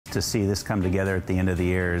To see this come together at the end of the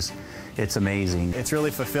year it's amazing. It's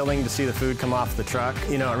really fulfilling to see the food come off the truck.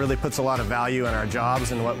 You know, it really puts a lot of value in our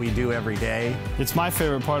jobs and what we do every day. It's my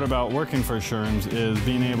favorite part about working for Sherm's is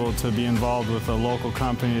being able to be involved with a local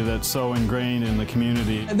company that's so ingrained in the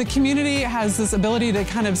community. The community has this ability to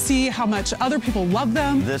kind of see how much other people love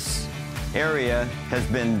them. This area has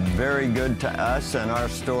been very good to us and our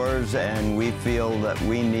stores, and we feel that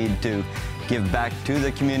we need to give back to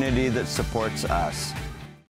the community that supports us.